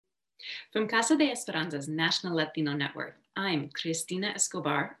From Casa de Esperanza's National Latino Network, I'm Cristina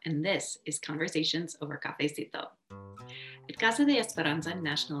Escobar, and this is Conversations over Cafecito. At Casa de Esperanza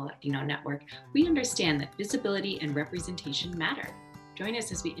National Latino Network, we understand that visibility and representation matter. Join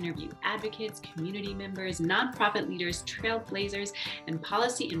us as we interview advocates, community members, nonprofit leaders, trailblazers, and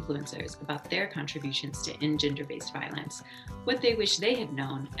policy influencers about their contributions to end gender-based violence, what they wish they had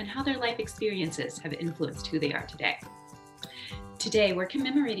known, and how their life experiences have influenced who they are today. Today, we're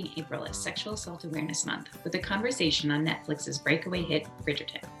commemorating April as Sexual Assault Awareness Month with a conversation on Netflix's breakaway hit,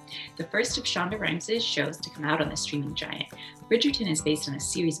 Bridgerton. The first of Shonda Rhimes' shows to come out on the streaming giant. Bridgerton is based on a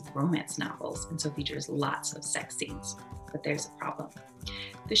series of romance novels and so features lots of sex scenes. But there's a problem.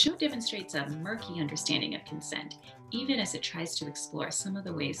 The show demonstrates a murky understanding of consent, even as it tries to explore some of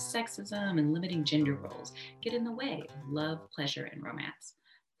the ways sexism and limiting gender roles get in the way of love, pleasure, and romance.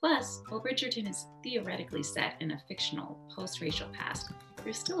 Plus, while Bridgerton is theoretically set in a fictional post-racial past,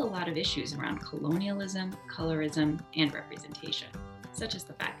 there's still a lot of issues around colonialism, colorism, and representation, such as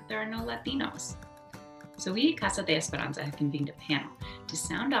the fact that there are no Latinos. So we at Casa de Esperanza have convened a panel to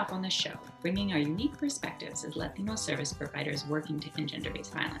sound off on the show, bringing our unique perspectives as Latino service providers working to end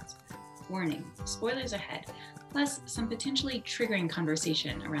gender-based violence. Warning, spoilers ahead, plus some potentially triggering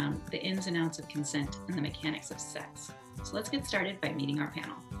conversation around the ins and outs of consent and the mechanics of sex. So let's get started by meeting our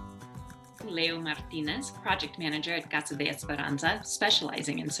panel. Leo Martinez, project manager at Casa de Esperanza,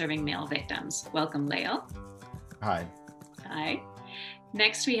 specializing in serving male victims. Welcome, Leo. Hi. Hi.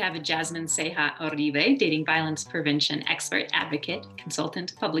 Next, we have Jasmine Uribe, dating violence prevention expert, advocate,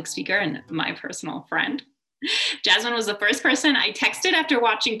 consultant, public speaker, and my personal friend. Jasmine was the first person I texted after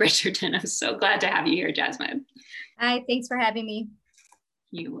watching Bridgerton. I'm so glad to have you here, Jasmine. Hi, thanks for having me.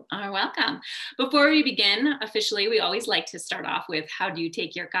 You are welcome. Before we begin officially, we always like to start off with how do you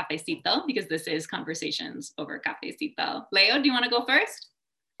take your cafecito? Because this is Conversations over Cafecito. Leo, do you want to go first?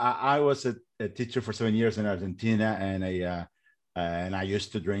 I was a teacher for 7 years in Argentina, and I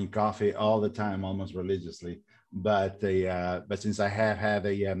used to drink coffee all the time, almost religiously. But since I have had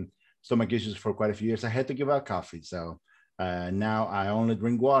stomach issues for quite a few years, I had to give up coffee. So now I only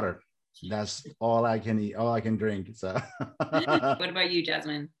drink water. That's all I can eat, all I can drink. So what about you,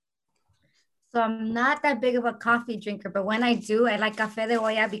 Jasmine? So I'm not that big of a coffee drinker, but when I do, I like café de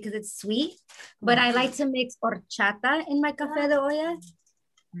olla because it's sweet, but I like to mix horchata in my café de olla.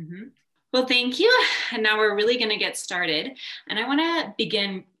 Mm-hmm. Well, thank you. And now we're really going to get started. And I want to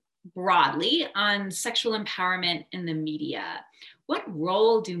begin broadly on sexual empowerment in the media. What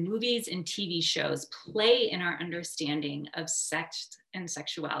role do movies and TV shows play in our understanding of sex and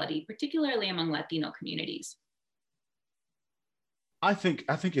sexuality, particularly among Latino communities? I think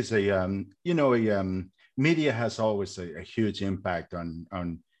it's media has always a huge impact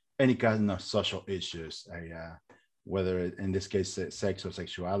on any kind of social issues, whether in this case sex or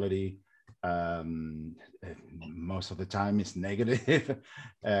sexuality. Most of the time it's negative.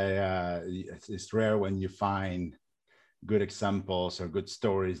 It's rare when you find good examples or good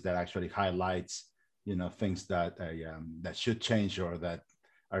stories that actually highlights things that that should change or that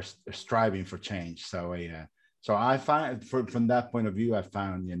are striving for change. So I find from that point of view, I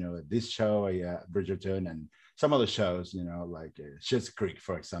found this show, Bridgerton, and some other shows, like Schitt's Creek,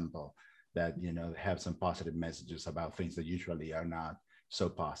 for example, that have some positive messages about things that usually are not so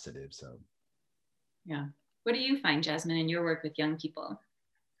positive. So yeah. What do you find, Jasmine, in your work with young people?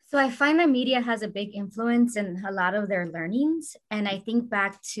 So I find that media has a big influence in a lot of their learnings. And I think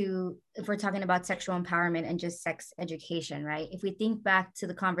back to, if we're talking about sexual empowerment and just sex education, right? If we think back to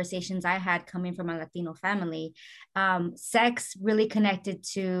the conversations I had coming from a Latino family, sex really connected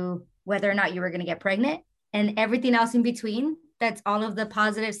to whether or not you were going to get pregnant, and everything else in between. That's all of the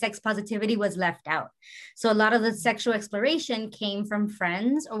positive sex positivity was left out. So a lot of the sexual exploration came from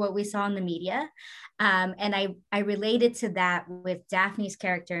friends or what we saw in the media. And I related to that with Daphne's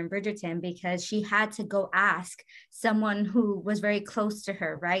character in Bridgerton because she had to go ask someone who was very close to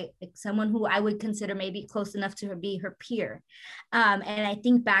her, right? Like someone who I would consider maybe close enough to her, be her peer. And I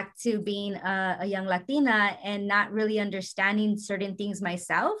think back to being a young Latina and not really understanding certain things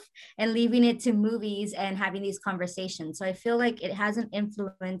myself and leaving it to movies and having these conversations. So I feel like it has an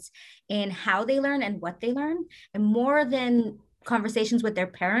influence in how they learn and what they learn, and more than conversations with their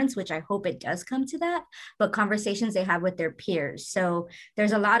parents, which I hope it does come to that, but conversations they have with their peers. So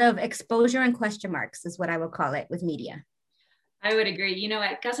there's a lot of exposure and question marks is what I would call it with media. I would agree.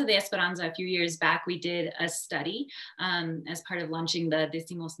 At Casa de Esperanza a few years back, we did a study as part of launching the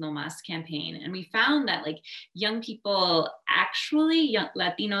Decimos No Mas campaign. And we found that young people, actually young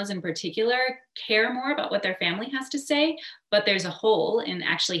Latinos in particular, care more about what their family has to say, but there's a hole in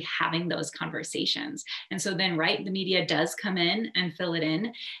actually having those conversations. And so then, right, the media does come in and fill it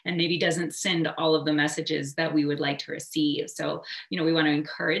in, and maybe doesn't send all of the messages that we would like to receive. So, we want to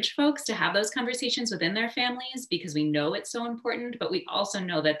encourage folks to have those conversations within their families, because we know it's so important, but we also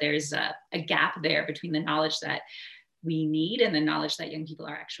know that there's a gap there between the knowledge that we need and the knowledge that young people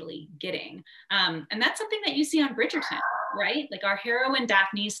are actually getting. And that's something that you see on Bridgerton, right? Like, our heroine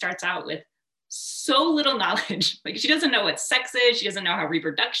Daphne starts out with so little knowledge. Like, she doesn't know what sex is. She doesn't know how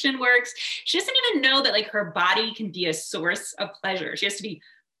reproduction works. She doesn't even know that, like, her body can be a source of pleasure. She has to be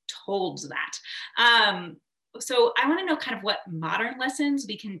told that. So I want to know kind of what modern lessons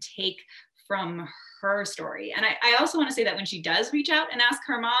we can take from her story. And I also want to say that when she does reach out and ask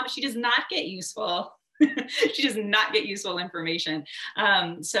her mom, she does not get useful she does not get useful information.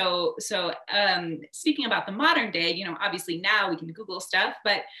 So speaking about the modern day, obviously now we can Google stuff,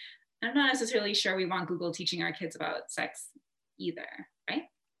 but I'm not necessarily sure we want Google teaching our kids about sex either, right?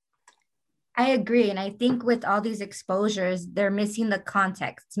 I agree. And I think with all these exposures, they're missing the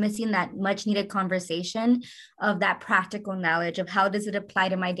context, missing that much needed conversation of that practical knowledge of how does it apply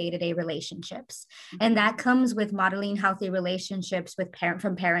to my day-to-day relationships. Mm-hmm. And that comes with modeling healthy relationships with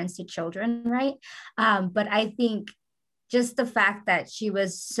from parents to children, right? But I think just the fact that she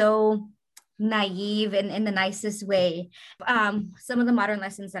was so naive and in the nicest way. Some of the modern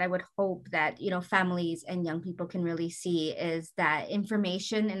lessons that I would hope that, families and young people can really see is that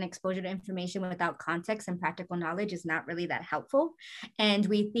information and exposure to information without context and practical knowledge is not really that helpful. And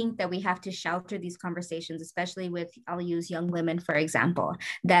we think that we have to shelter these conversations, especially with, I'll use young women, for example,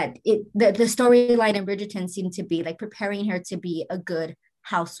 that the storyline in Bridgerton seemed to be like preparing her to be a good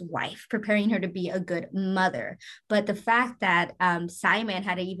housewife, preparing her to be a good mother. But the fact that Simon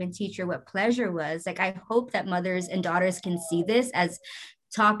had to even teach her what pleasure was, like, I hope that mothers and daughters can see this as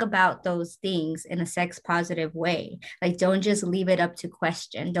talk about those things in a sex positive way. Like, don't just leave it up to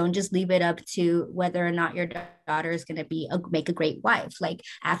question. Don't just leave it up to whether or not your daughter is going to make a great wife. Like,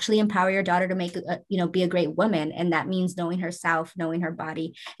 actually empower your daughter to be a great woman. And that means knowing herself, knowing her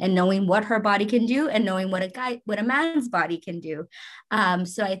body, and knowing what her body can do, and knowing what a man's body can do.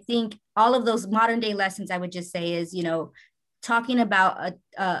 So I think all of those modern day lessons, I would just say is, talking about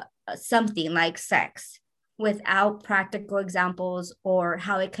something like sex without practical examples or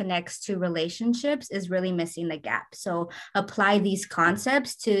how it connects to relationships is really missing the gap. So apply these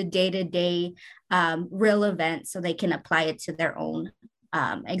concepts to day-to-day real events so they can apply it to their own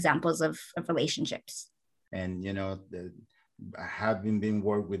examples of relationships. And, having been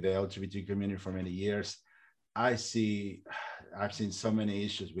worked with the LGBT community for many years, I've seen so many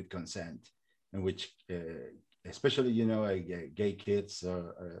issues with consent in which, especially, gay kids,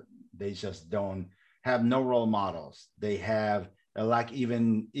 they just don't have no role models. They have lack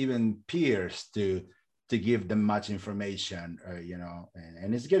even peers to give them much information,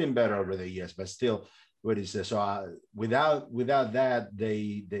 and it's getting better over the years, but still, what is this? So without that,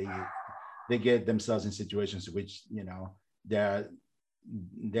 they get themselves in situations which they're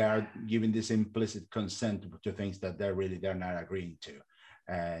giving this implicit consent to things that they're not agreeing to,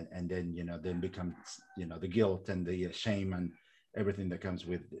 and then then becomes the guilt and the shame and everything that comes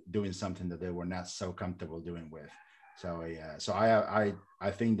with doing something that they were not so comfortable doing with. So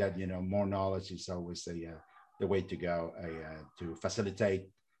I think that more knowledge is always the way to go to facilitate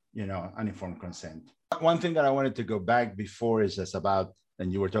uninformed consent. One thing that I wanted to go back before is just about,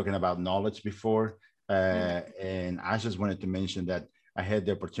 and you were talking about knowledge before, and I just wanted to mention that I had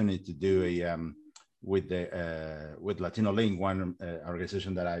the opportunity to do with Latino Link, one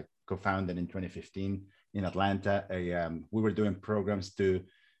organization that I co-founded in 2015 in Atlanta. We were doing programs to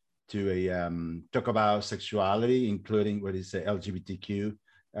talk about sexuality, including what is LGBTQ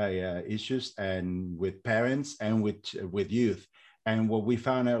issues, and with parents and with youth. And what we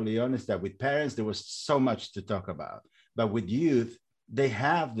found early on is that with parents, there was so much to talk about, but with youth, they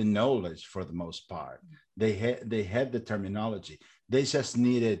have the knowledge for the most part. They had the terminology. They just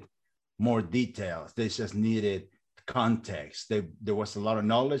needed more details. They just needed context. There was a lot of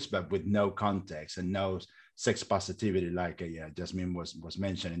knowledge, but with no context and no sex positivity, like Jasmine was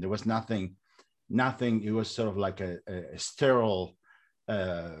mentioning. There was nothing. It was sort of like a sterile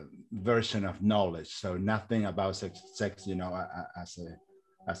version of knowledge. So nothing about sex,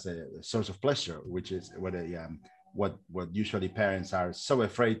 as a source of pleasure, which is what usually parents are so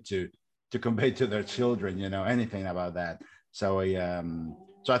afraid to convey to their children. Anything about that. So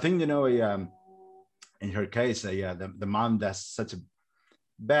I think in her case, the mom does such a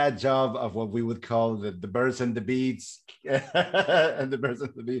bad job of what we would call the birds and the bees and the birds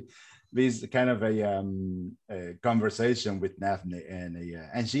and the bees. This kind of a conversation with Daphne,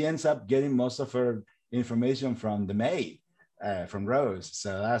 and she ends up getting most of her information from the maid, from Rose.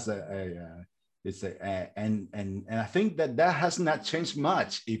 So that's it's and I think that has not changed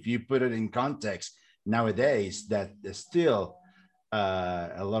much if you put it in context nowadays. That still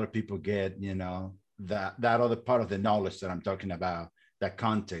a lot of people get, that other part of the knowledge that I'm talking about, that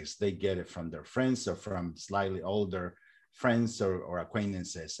context, they get it from their friends or from slightly older friends or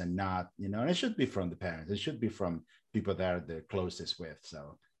acquaintances, and not, and it should be from the parents. It should be from people that are the closest with.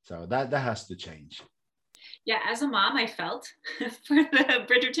 So that has to change. Yeah, as a mom, I felt for the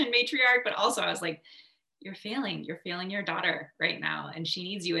Bridgerton matriarch, but also I was like, you're failing your daughter right now, and she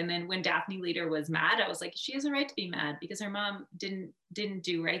needs you. And then when Daphne later was mad, I was like, she has a right to be mad because her mom didn't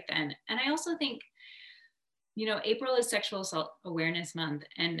do right then. And I also think, April is Sexual Assault Awareness Month,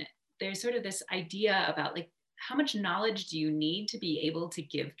 and there's sort of this idea about like, how much knowledge do you need to be able to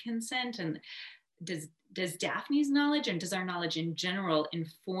give consent? And does Daphne's knowledge, and does our knowledge in general,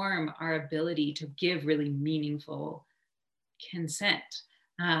 inform our ability to give really meaningful consent?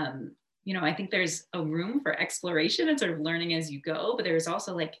 I think there's a room for exploration and sort of learning as you go, but there's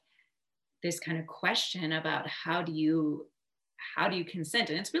also like this kind of question about how do you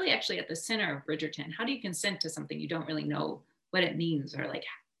consent? And it's really actually at the center of Bridgerton. How do you consent to something you don't really know what it means, or like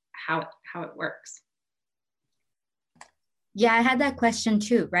how it works? Yeah, I had that question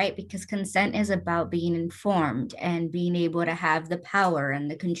too, right? Because consent is about being informed and being able to have the power and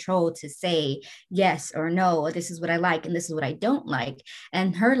the control to say yes or no, or this is what I like and this is what I don't like.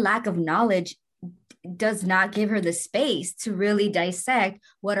 And her lack of knowledge does not give her the space to really dissect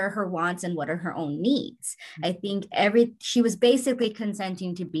what are her wants and what are her own needs. I think she was basically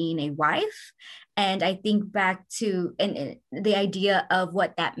consenting to being a wife. And I think back to and the idea of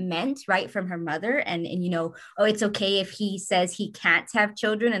what that meant, right, from her mother. And oh, it's okay if he says he can't have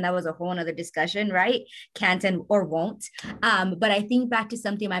children. And that was a whole nother discussion, right? Can't or won't. But I think back to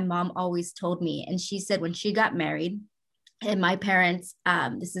something my mom always told me. And she said when she got married, and my parents,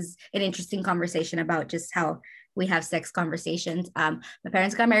 this is an interesting conversation about just how we have sex conversations. My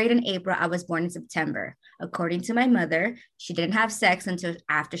parents got married in April. I was born in September. According to my mother, she didn't have sex until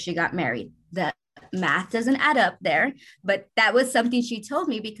after she got married. The math doesn't add up there, but that was something she told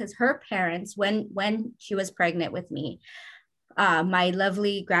me because her parents, when she was pregnant with me, my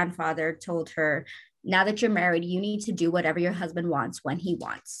lovely grandfather told her, now that you're married, you need to do whatever your husband wants when he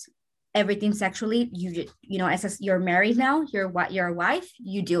wants. Everything sexually, as you're married now, you're a wife,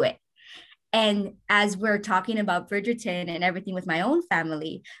 you do it. And as we're talking about Bridgerton and everything with my own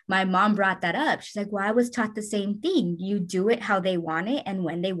family, my mom brought that up. She's like, well, I was taught the same thing. You do it how they want it and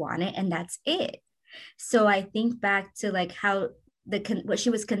when they want it, and that's it. So I think back to like how what she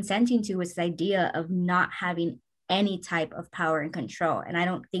was consenting to was the idea of not having any type of power and control. And I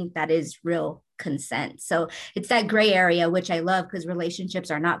don't think that is real consent. So it's that gray area, which I love because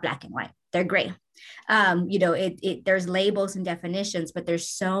relationships are not black and white. They're gray. There's labels and definitions, but there's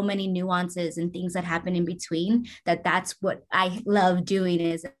so many nuances and things that happen in between that's what I love doing,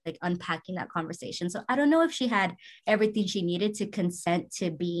 is like unpacking that conversation. So I don't know if she had everything she needed to consent to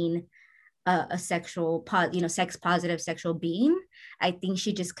being a sexual, sex positive sexual being. I think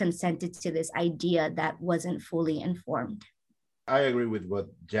she just consented to this idea that wasn't fully informed. I agree with what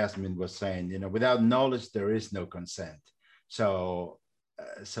Jasmine was saying. Without knowledge, there is no consent. So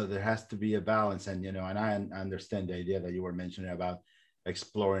there has to be a balance. And, and I understand the idea that you were mentioning about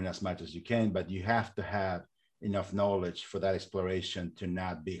exploring as much as you can, but you have to have enough knowledge for that exploration to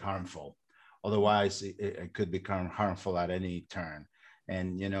not be harmful. Otherwise, it could become harmful at any turn.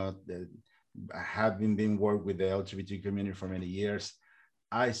 And, having been worked with the LGBT community for many years,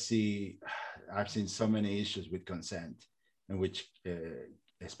 I've seen so many issues with consent, in which,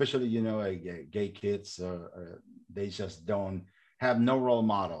 especially, gay kids, they just don't have no role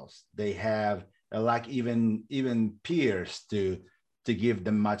models. They have lack even peers to give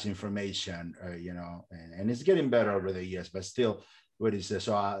them much information, and it's getting better over the years, but still, what is this?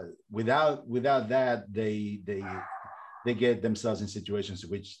 So without that, they get themselves in situations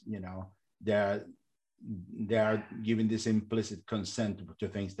which, they are giving this implicit consent to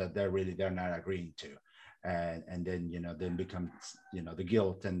things that they're not agreeing to. And then then becomes the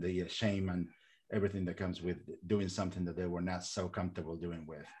guilt and the shame and everything that comes with doing something that they were not so comfortable doing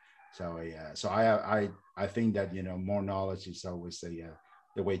with. So I think that more knowledge is always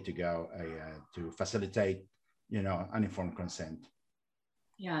the way to go, to facilitate uninformed consent.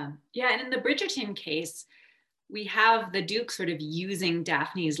 Yeah, and in the Bridgerton case, we have the Duke sort of using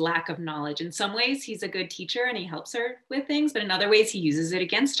Daphne's lack of knowledge. In some ways, he's a good teacher and he helps her with things, but in other ways, he uses it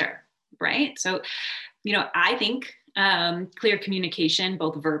against her, right? So, I think clear communication,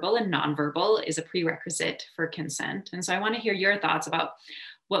 both verbal and nonverbal, is a prerequisite for consent. And so I want to hear your thoughts about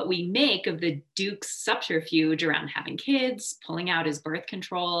what we make of the Duke's subterfuge around having kids, pulling out his birth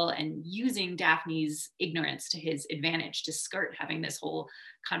control, and using Daphne's ignorance to his advantage to skirt having this whole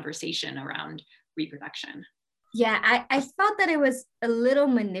conversation around reproduction. Yeah, I felt that it was a little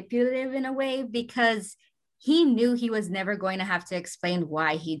manipulative in a way, because he knew he was never going to have to explain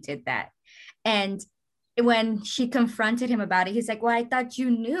why he did that. And when she confronted him about it, he's like, well, I thought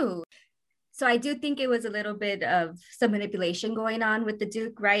you knew. So I do think it was a little bit of some manipulation going on with the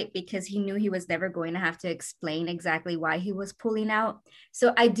Duke, right? Because he knew he was never going to have to explain exactly why he was pulling out.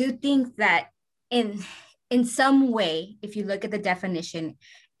 So I do think that in some way, if you look at the definition,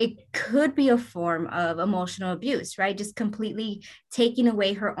 it could be a form of emotional abuse, right? Just completely taking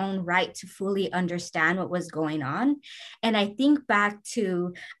away her own right to fully understand what was going on. And I think back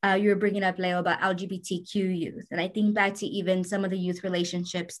to, you were bringing up, Leo, about LGBTQ youth. And I think back to even some of the youth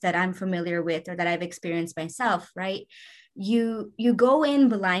relationships that I'm familiar with or that I've experienced myself, right? You go in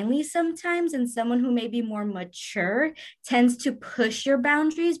blindly sometimes, and someone who may be more mature tends to push your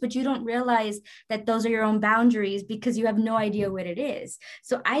boundaries, but you don't realize that those are your own boundaries because you have no idea what it is.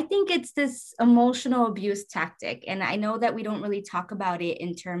 So I think it's this emotional abuse tactic. And I know that we don't really talk about it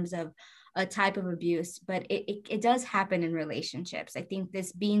in terms of a type of abuse, but it does happen in relationships. I think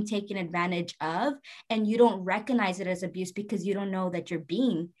this being taken advantage of, and you don't recognize it as abuse because you don't know that you're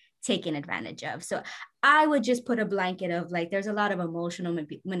being taken advantage of. So I would just put a blanket of like, there's a lot of emotional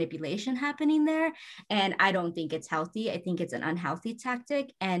manipulation happening there. And I don't think it's healthy. I think it's an unhealthy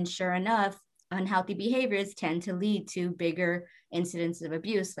tactic. And sure enough, unhealthy behaviors tend to lead to bigger incidents of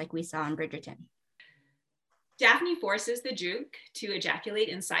abuse, like we saw in Bridgerton. Daphne forces the Duke to ejaculate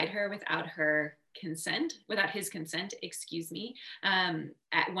inside her without his consent,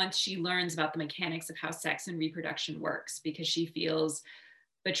 once she learns about the mechanics of how sex and reproduction works, because she feels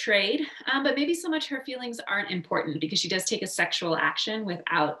betrayed, but maybe so much her feelings aren't important because she does take a sexual action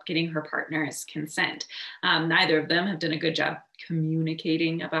without getting her partner's consent. Neither of them have done a good job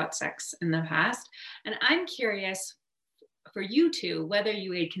communicating about sex in the past. And I'm curious for you two, whether you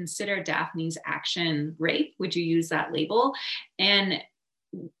would consider Daphne's action rape. Would you use that label? And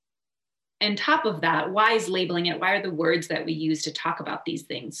on top of that, why is labeling it? Why are the words that we use to talk about these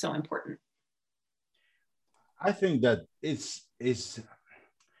things so important? I think that it's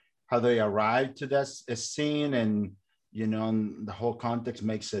how they arrive to that scene, and the whole context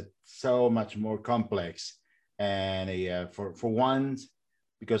makes it so much more complex. And for one,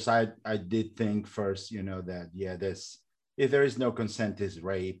 because I did think first, that this, if there is no consent, is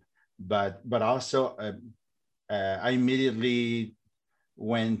rape, but also I immediately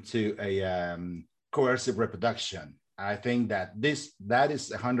went to a coercive reproduction. I think that that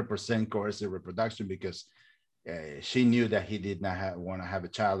is 100% coercive reproduction, because she knew that he did not want to have a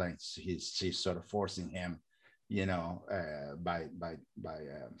child, and she's sort of forcing him, by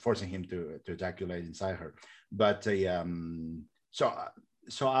forcing him to ejaculate inside her. But so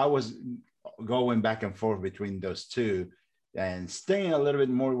I was going back and forth between those two, and staying a little bit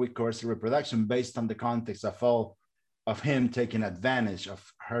more with coercive reproduction based on the context of him taking advantage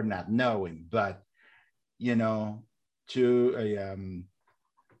of her not knowing. But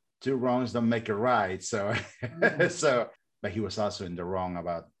two wrongs don't make a right. So, but he was also in the wrong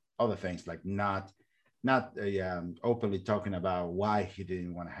about other things, like not openly talking about why he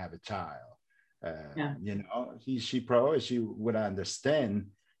didn't want to have a child. She would understand,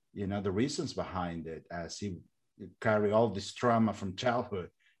 the reasons behind it, as he carry all this trauma from childhood,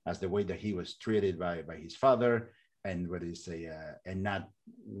 as the way that he was treated by his father, and and not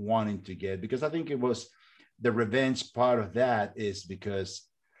wanting to get, because I think it was the revenge part of that is because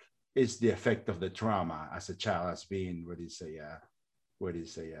it's the effect of the trauma as a child, as being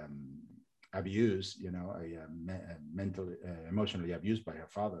abused, mentally, emotionally abused by her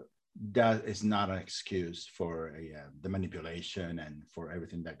father. That is not an excuse for the manipulation and for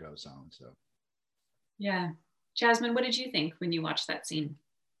everything that goes on. So, yeah, Jasmine, what did you think when you watched that scene?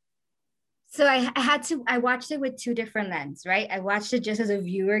 So I watched it with two different lenses, right? I watched it just as a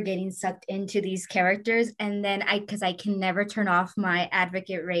viewer getting sucked into these characters. And then because I can never turn off my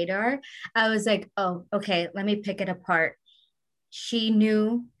advocate radar, I was like, oh, okay, let me pick it apart. She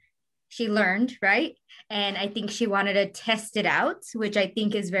knew, she learned, right? And I think she wanted to test it out, which I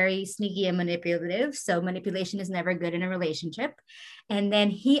think is very sneaky and manipulative. So manipulation is never good in a relationship. And then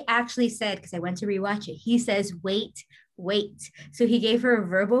he actually said, because I went to rewatch it, he says, wait wait. So he gave her a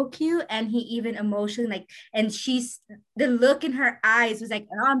verbal cue, and he even emotionally like, and the look in her eyes was like,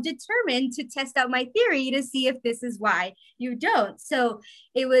 oh, I'm determined to test out my theory to see if this is why you don't. So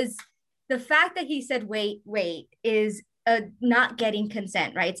it was the fact that he said, wait, is not getting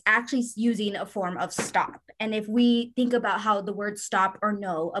consent, right? It's actually using a form of stop. And if we think about how the word stop or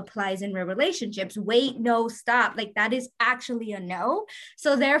no applies in real relationships, wait, no, stop, like that is actually a no.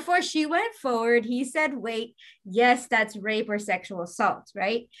 So therefore, she went forward. He said, wait, yes, that's rape or sexual assault,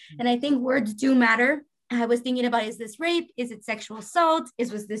 right? And I think words do matter. I was thinking about, is this rape? Is it sexual assault?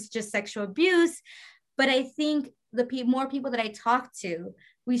 Was this just sexual abuse? But I think more people that I talked to,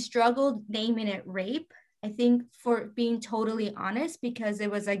 we struggled naming it rape. I think, for being totally honest, because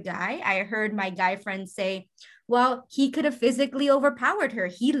it was a guy. I heard my guy friends say, well, he could have physically overpowered her.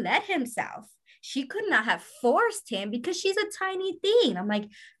 He let himself. She could not have forced him because she's a tiny thing. I'm like,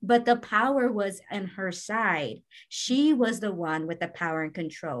 but the power was on her side. She was the one with the power and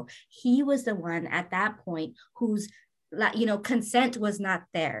control. He was the one at that point whose, consent was not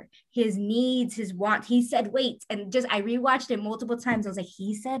there. His needs, his want, he said, wait. And just, I rewatched it multiple times. I was like,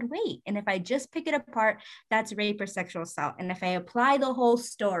 he said, wait. And if I just pick it apart, that's rape or sexual assault. And if I apply the whole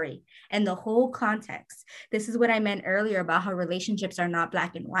story and the whole context, this is what I meant earlier about how relationships are not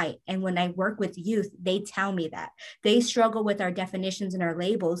black and white. And when I work with youth, they tell me that they struggle with our definitions and our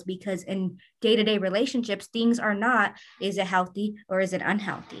labels, because in day-to-day relationships, things are not, is it healthy or is it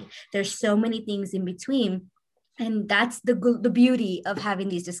unhealthy? There's so many things in between. And that's the beauty of having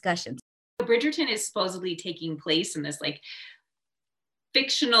these discussions. Bridgerton is supposedly taking place in this like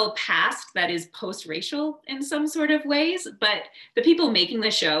fictional past that is post-racial in some sort of ways, but the people making the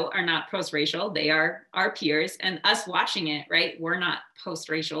show are not post-racial. They are our peers, and us watching it, right? We're not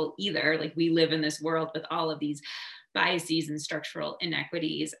post-racial either. Like, we live in this world with all of these biases and structural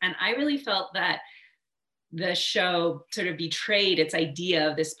inequities. And I really felt that the show sort of betrayed its idea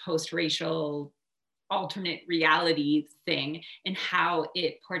of this post-racial alternate reality thing, and how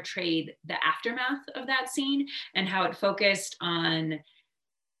it portrayed the aftermath of that scene, and how it focused on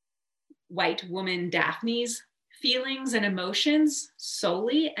white woman Daphne's feelings and emotions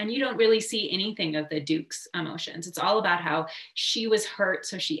solely. And you don't really see anything of the Duke's emotions. It's all about how she was hurt,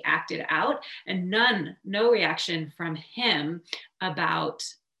 so she acted out, and no reaction from him about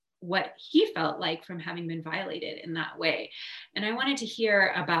what he felt like from having been violated in that way. And I wanted to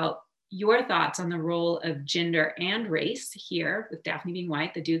hear about your thoughts on the role of gender and race here, with Daphne being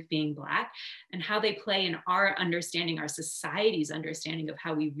white, the Duke being Black, and how they play in our understanding, our society's understanding of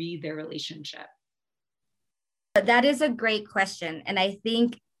how we read their relationship. That is a great question. And I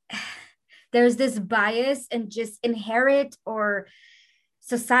think there's this bias and just inherent or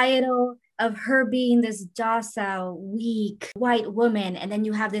societal of her being this docile, weak white woman, and then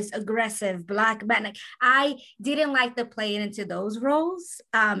you have this aggressive Black man. Like, I didn't like the play into those roles,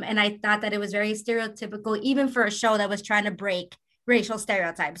 and I thought that it was very stereotypical, even for a show that was trying to break racial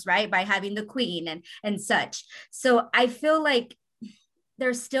stereotypes, right, by having the queen and such. So I feel like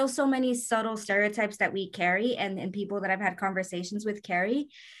there's still so many subtle stereotypes that we carry, and people that I've had conversations with carry,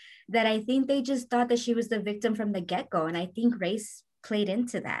 that I think they just thought that she was the victim from the get-go. And I think race played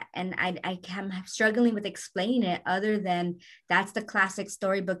into that. And I'm struggling with explaining it, other than that's the classic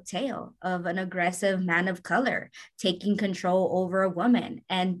storybook tale of an aggressive man of color taking control over a woman.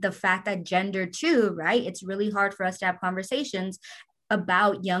 And the fact that gender too, right? It's really hard for us to have conversations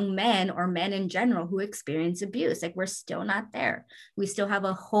about young men or men in general who experience abuse. Like, we're still not there. We still have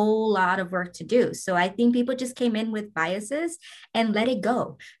a whole lot of work to do. So I think people just came in with biases and let it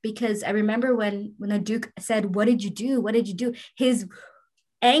go. Because I remember when the Duke said, what did you do? What did you do? His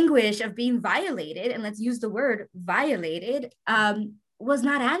anguish of being violated, and let's use the word violated, was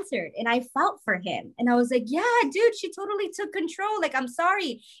not answered. And I felt for him. And I was like, yeah, dude, she totally took control. Like, I'm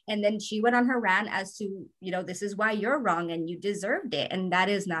sorry. And then she went on her rant as to, this is why you're wrong and you deserved it. And that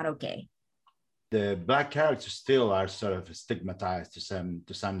is not okay. The Black characters still are sort of stigmatized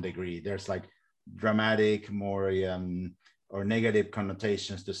to some degree. There's like dramatic, more or negative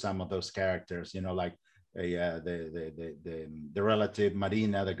connotations to some of those characters, like the relative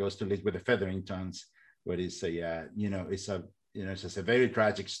Marina that goes to live with the Featheringtons, where it's it's just a very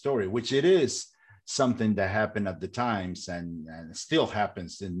tragic story, which it is something that happened at the times and still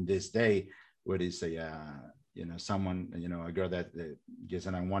happens in this day, where it's someone, a girl that gets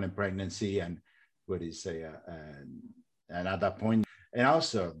an unwanted pregnancy, and what is and at that point, and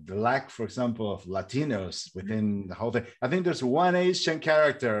also the lack, for example, of Latinos within the whole thing. I think there's one Asian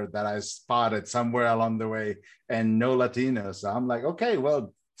character that I spotted somewhere along the way, and no Latinos. So I'm like, okay,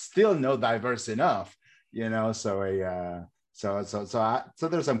 well, still no diverse enough, So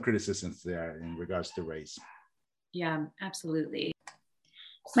there's some criticisms there in regards to race. Yeah, absolutely.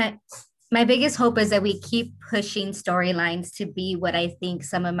 My biggest hope is that we keep pushing storylines to be what I think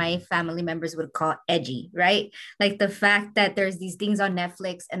some of my family members would call edgy, right? Like the fact that there's these things on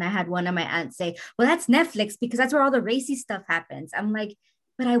Netflix, and I had one of my aunts say, "Well, that's Netflix because that's where all the racy stuff happens." I'm like,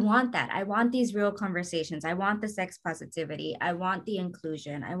 but I want that. I want these real conversations. I want the sex positivity. I want the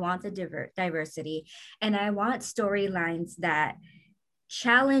inclusion. I want the diversity. And I want storylines that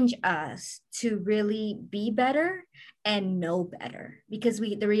challenge us to really be better and know better, because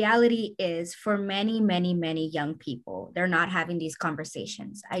the reality is, for many young people, they're not having these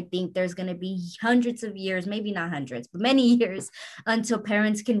conversations. I think there's going to be hundreds of years, maybe not hundreds, but many years, until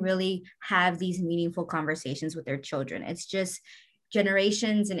parents can really have these meaningful conversations with their children. It's just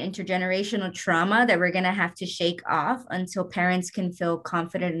generations and intergenerational trauma that we're going to have to shake off until parents can feel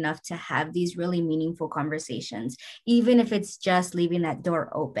confident enough to have these really meaningful conversations, even if it's just leaving that door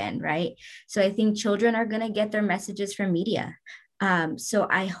open, right? So I think children are going to get their messages from media. So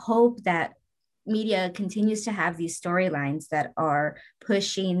I hope that media continues to have these storylines that are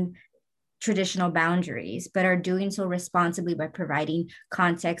pushing traditional boundaries, but are doing so responsibly by providing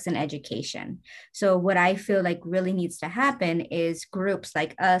context and education. So what I feel like really needs to happen is groups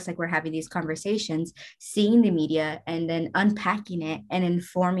like us, like we're having these conversations, seeing the media and then unpacking it and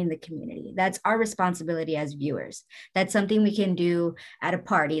informing the community. That's our responsibility as viewers. That's something we can do at a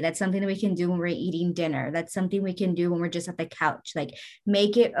party. That's something that we can do when we're eating dinner. That's something we can do when we're just at the couch. Like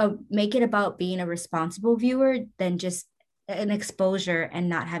make it about being a responsible viewer than just an exposure and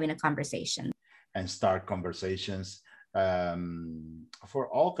not having a conversation. And start conversations for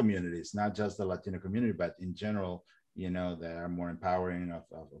all communities, not just the Latino community, but in general, that are more empowering of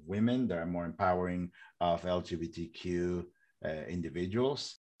women, that are more empowering of LGBTQ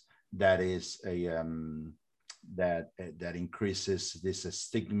individuals. That is that increases this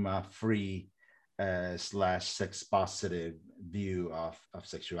stigma-free / sex positive view of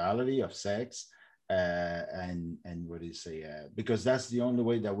sexuality, of sex. And what do you say? Because that's the only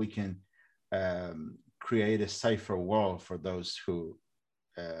way that we can create a safer world for those who,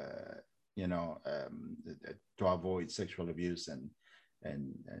 to avoid sexual abuse and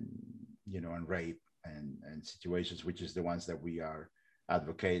rape and situations, which is the ones that we are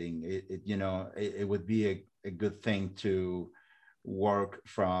advocating. It would be a good thing to work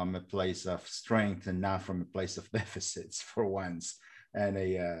from a place of strength and not from a place of deficits for once.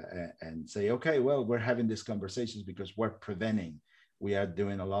 And say, okay, well, we're having these conversations because we're preventing. We are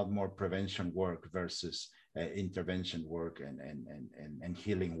doing a lot more prevention work versus intervention work and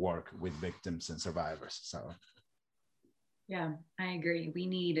healing work with victims and survivors. So, yeah, I agree. We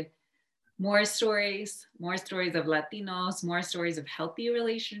need more stories of Latinos, more stories of healthy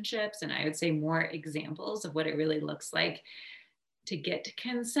relationships, and I would say more examples of what it really looks like to get to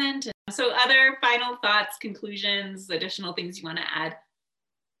consent. So other final thoughts, conclusions, additional things you want to add?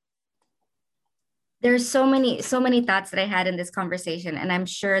 There's so many thoughts that I had in this conversation, and I'm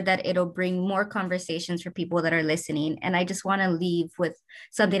sure that it'll bring more conversations for people that are listening. And I just want to leave with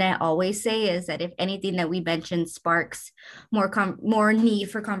something I always say, is that if anything that we mention sparks more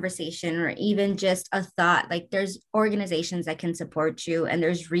need for conversation, or even just a thought, like there's organizations that can support you and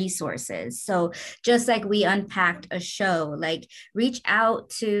there's resources. So just like we unpacked a show, like reach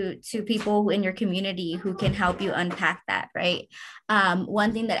out to people in your community who can help you unpack that, right?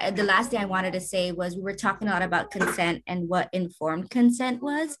 The last thing I wanted to say was, we were talking a lot about consent and what informed consent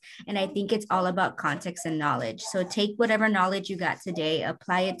was. And I think it's all about context and knowledge. So take whatever knowledge you got today,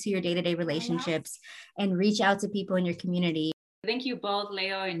 apply it to your day-to-day relationships, and reach out to people in your community. Thank you both,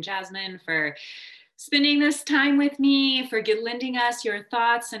 Leo and Jasmine, for spending this time with me, for lending us your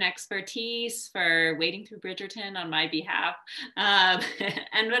thoughts and expertise, for wading through Bridgerton on my behalf.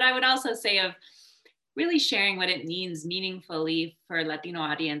 And what I would also say of really sharing what it means meaningfully for Latino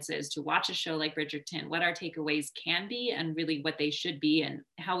audiences to watch a show like Bridgerton, what our takeaways can be and really what they should be, and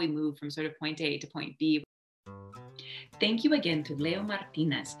how we move from sort of point A to point B. Thank you again to Leo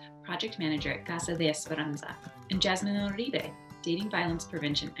Martinez, project manager at Casa de Esperanza, and Jasmine Uribe, dating violence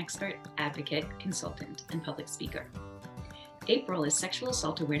prevention expert, advocate, consultant, and public speaker. April is Sexual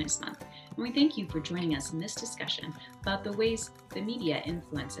Assault Awareness Month, and we thank you for joining us in this discussion about the ways the media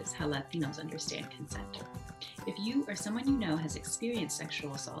influences how Latinos understand consent. If you or someone you know has experienced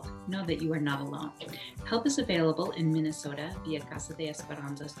sexual assault, know that you are not alone. Help is available in Minnesota via Casa de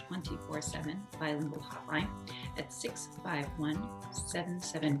Esperanza's 24/7 bilingual hotline at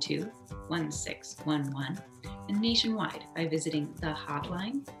 651-772-1611, and nationwide by visiting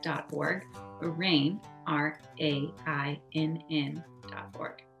thehotline.org or RAINN, RAINN.org.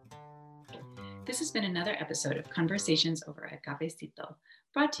 This has been another episode of Conversations over a Cafecito,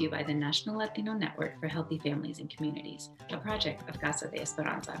 brought to you by the National Latino Network for Healthy Families and Communities, a project of Casa de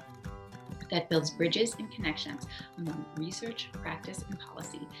Esperanza that builds bridges and connections among research, practice, and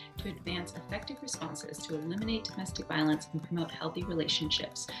policy to advance effective responses to eliminate domestic violence and promote healthy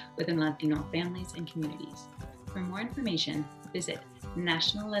relationships within Latino families and communities. For more information, visit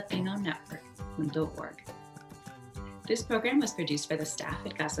nationallatinonetwork.org. This program was produced by the staff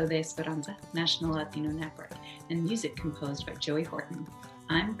at Casa de Esperanza National Latino Network and music composed by Joey Horton.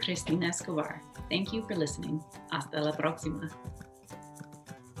 I'm Cristina Escobar. Thank you for listening. Hasta la próxima.